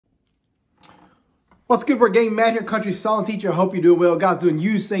What's good? We're Game Matt here, Country Song Teacher. I hope you're doing well. God's doing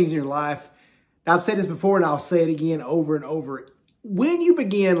huge things in your life. Now, I've said this before and I'll say it again over and over. When you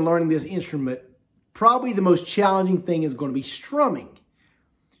begin learning this instrument, probably the most challenging thing is going to be strumming.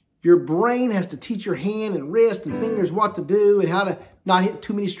 Your brain has to teach your hand and wrist and fingers what to do and how to not hit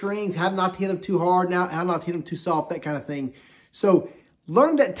too many strings, how not to hit them too hard, how not to hit them too soft, that kind of thing. So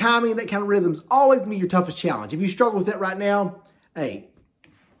learning that timing, that kind of rhythm is always going to be your toughest challenge. If you struggle with that right now, hey,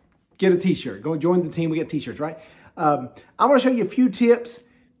 get a t-shirt. Go join the team. We get t-shirts, right? I want to show you a few tips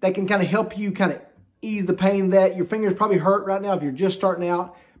that can kind of help you kind of ease the pain that your fingers probably hurt right now if you're just starting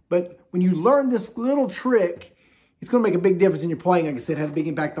out. But when you learn this little trick, it's going to make a big difference in your playing. Like I said, it had a big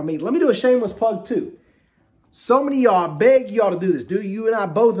impact on me. Let me do a shameless plug too. So many of y'all, I beg y'all to do this. Do you and I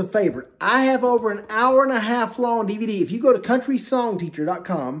both a favor. I have over an hour-and-a-half long DVD. If you go to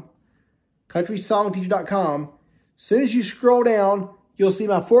CountrySongTeacher.com, CountrySongTeacher.com, as soon as you scroll down, you'll see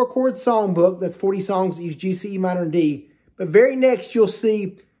my 4-chord songbook. That's 40 songs that use G, C, E minor, and D. But very next, you'll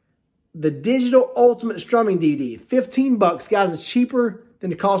see the digital ultimate strumming DVD. 15 bucks, guys. It's cheaper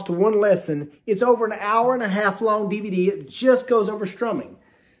than the cost of one lesson. It's over an hour-and-a-half long DVD. It just goes over strumming.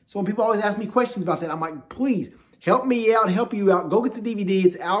 So when people always ask me questions about that, I'm like, please help me out, help you out. Go get the DVD.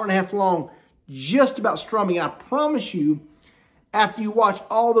 It's an hour-and-a-half long, just about strumming. And I promise you, after you watch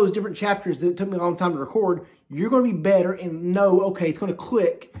all those different chapters that it took me a long time to record, you're going to be better and know, okay, it's going to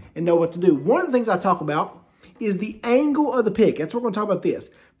click and know what to do. One of the things I talk about is the angle of the pick. That's what we're going to talk about this,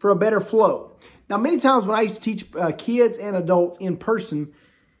 for a better flow. Now, many times when I used to teach kids and adults in person,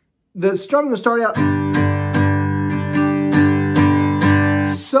 the strumming will start out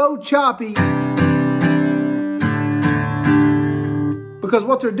so choppy because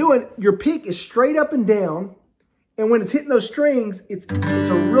what they're doing, your pick is straight up and down, and when it's hitting those strings, it's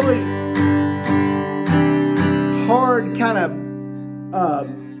a really hard kind of,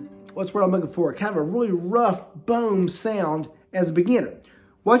 what's what I'm looking for? Kind of a really rough boom sound as a beginner.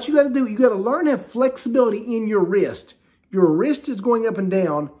 What you got to do, you got to learn to have flexibility in your wrist. Your wrist is going up and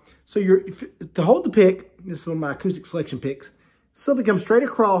down. So to hold the pick, this is one of my acoustic selection picks, simply come straight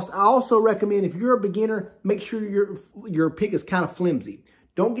across. I also recommend if you're a beginner, make sure your pick is kind of flimsy.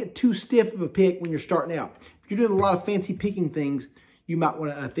 Don't get too stiff of a pick when you're starting out. If you're doing a lot of fancy picking things, you might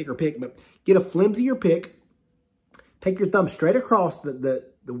want a thicker pick, but get a flimsier pick. Take your thumb straight across the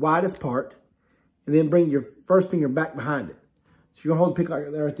widest part, and then bring your first finger back behind it. So you're going to hold the pick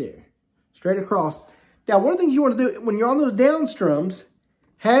like that right there. Straight across. Now, one of the things you want to do, when you're on those down strums,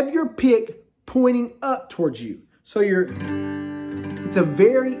 have your pick pointing up towards you. So it's a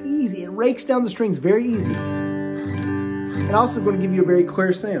very easy, it rakes down the strings very easy. And also going to give you a very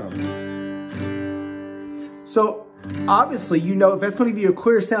clear sound. So, obviously, you know, if that's going to give you a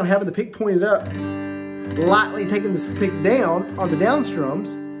clear sound, having the pick pointed up, lightly taking the pick down on the down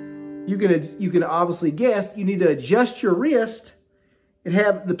strums, you can obviously guess you need to adjust your wrist and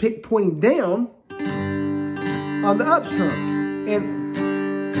have the pick pointing down on the up strums. And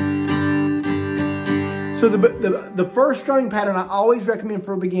so the first strumming pattern I always recommend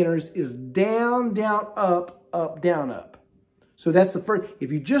for beginners is down, down, up, up, down, up. So that's the first.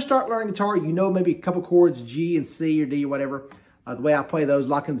 If you just start learning guitar, you know maybe a couple chords, G and C or D or whatever. The way I play those,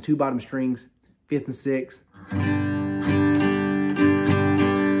 locking the 2 bottom strings, 5th and 6th.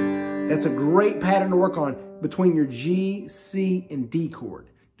 That's a great pattern to work on between your G, C, and D chord.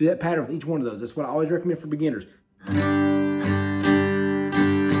 Do that pattern with each one of those. That's what I always recommend for beginners.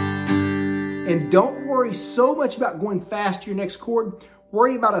 And don't worry so much about going fast to your next chord.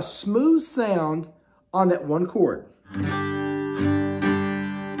 Worry about a smooth sound on that one chord.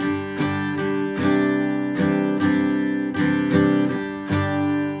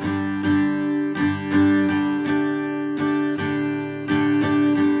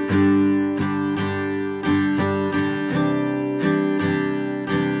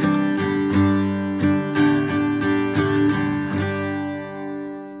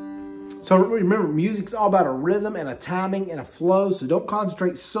 So remember, music's all about a rhythm and a timing and a flow, so don't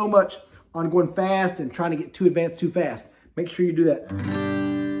concentrate so much on going fast and trying to get too advanced too fast. Make sure you do that.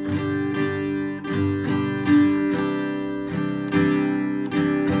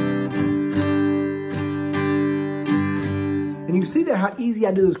 And you can see there how easy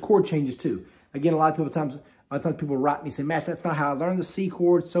I do those chord changes too. Again, a lot of times people write me and say, Matt, that's not how I learned the C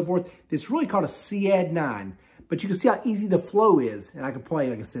chord, so forth. It's really called a C add 9. But you can see how easy the flow is. And I can play,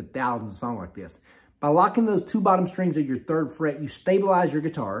 like I said, thousands of songs like this. By locking those 2 bottom strings at your 3rd fret, you stabilize your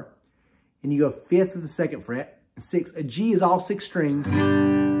guitar. And you go 5th to the 2nd fret. And 6th. A G is all 6 strings.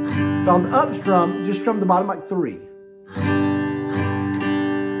 But on the up strum, just strum the bottom like 3.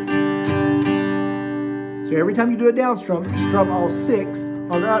 So every time you do a down strum, strum all 6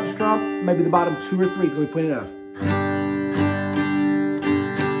 On the up strum, maybe the bottom 2 or 3 is going to be plenty enough.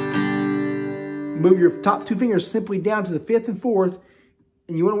 Move your top 2 fingers simply down to the 5th and 4th,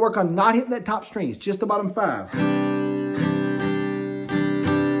 and you want to work on not hitting that top string. It's just the bottom 5.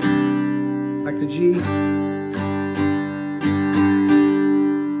 Like the G.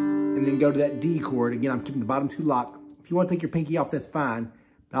 And then go to that D chord. Again, I'm keeping the bottom 2 locked. If you want to take your pinky off, that's fine.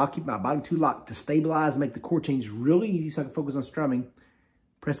 But I'll keep my bottom 2 locked to stabilize and make the chord changes really easy so I can focus on strumming.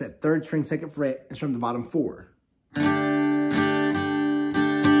 Press that 3rd string, 2nd fret, and strum the bottom 4. And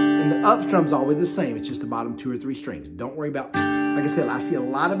the up strum's always the same. It's just the bottom 2 or 3 strings. Don't worry about, like I said, I see a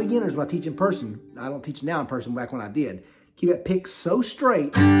lot of beginners when I teach in person. I don't teach now in person, back when I did. Keep that pick so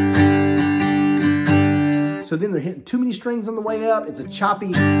straight. So then they're hitting too many strings on the way up. It's a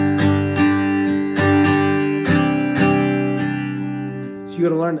choppy. So you got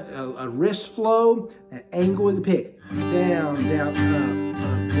to learn a wrist flow, an angle with the pick. Down, down, up,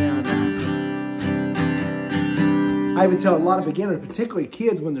 down, down. I even tell a lot of beginners, particularly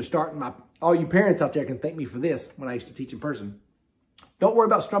kids when they're starting, all you parents out there can thank me for this when I used to teach in person. Don't worry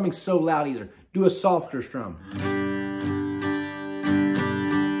about strumming so loud either. Do a softer strum.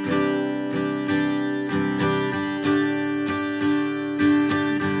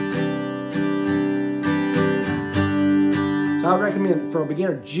 So I recommend for a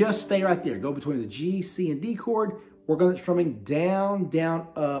beginner, just stay right there. Go between the G, C, and D chord. Work on that strumming down, down,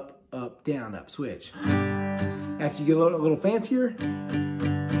 up, up, down, up. Switch. After you get a little fancier,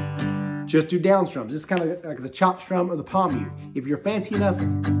 just do down strums. This is kind of like the chop strum or the palm mute. If you're fancy enough, to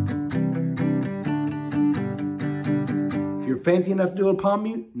do a palm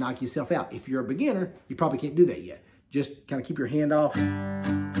mute, knock yourself out. If you're a beginner, you probably can't do that yet. Just kind of keep your hand off.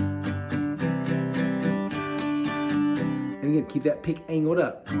 And again, keep that pick angled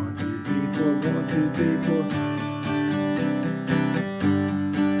up. 1, 2, 3, 4, 1, 2, 3, 4.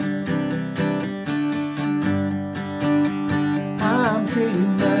 I'm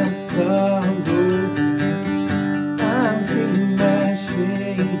treating my sorrow. I'm treating my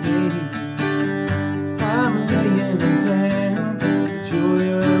shame. I'm laying down the joy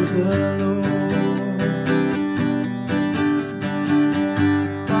of the Lord.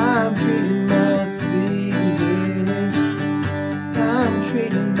 I'm treating my sickness. I'm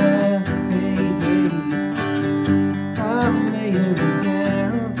treating my pain. I'm laying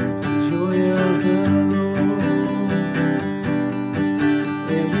down the joy of the Lord.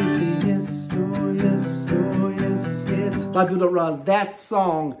 And we say yes, Lord, yes, Lord, yes, yes. A lot of people don't realize that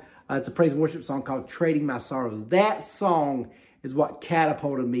song, it's a praise and worship song called Trading My Sorrows. That song is what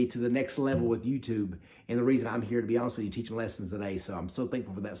catapulted me to the next level with YouTube. And the reason I'm here, to be honest with you, teaching lessons today. So I'm so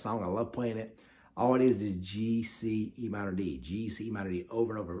thankful for that song. I love playing it. All it is G, C, E minor, D. G, C, E minor, D,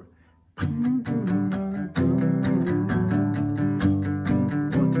 over and over. 1,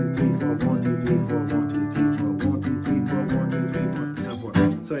 2, 3, 4, 1, 2, 3, 4, 1, 2, 3, 4, 1, 2, 3, 4, 1, 2, 3, 4, so forth.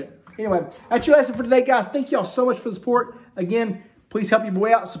 So anyway, that's your lesson for today, guys. Thank y'all so much for the support. Again, please help your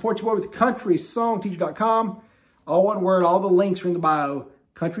boy out. Support your boy with CountrySongTeacher.com. All one word, all the links are in the bio.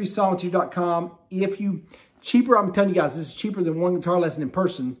 CountrySongTeacher.com. If you, cheaper, I'm telling you guys, this is cheaper than one guitar lesson in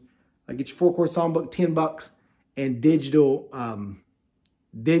person. Get your 4-chord songbook, $10, and digital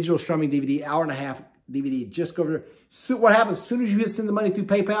strumming DVD, hour-and-a-half DVD. Just go over there. So what happens, as soon as you hit send the money through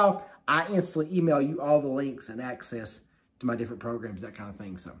PayPal, I instantly email you all the links and access to my different programs, that kind of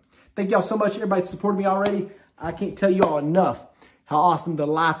thing. So thank y'all so much. Everybody's supported me already. I can't tell you all enough how awesome the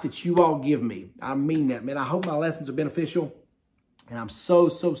life that you all give me. I mean that, man. I hope my lessons are beneficial. And I'm so,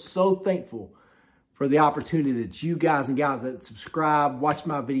 so, so thankful for the opportunity that you guys and gals that subscribe, watch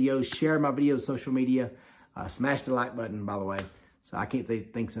my videos, share my videos on social media, smash the like button, by the way. So I can't say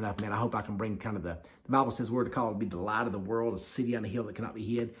thanks enough, man. I hope I can bring kind of the Bible says we're to call it be the light of the world, a city on a hill that cannot be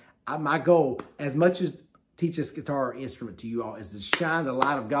hid. My goal, as much as teach this guitar instrument to you all, is to shine the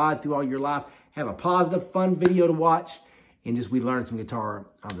light of God through all your life, have a positive, fun video to watch, and just we learn some guitar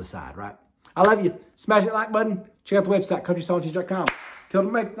on the side, right? I love you. Smash that like button. Check out the website, CountrySongTeacher.com. Till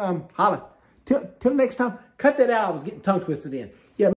next time, holla. Till next time, cut that out. I was getting tongue twisted in.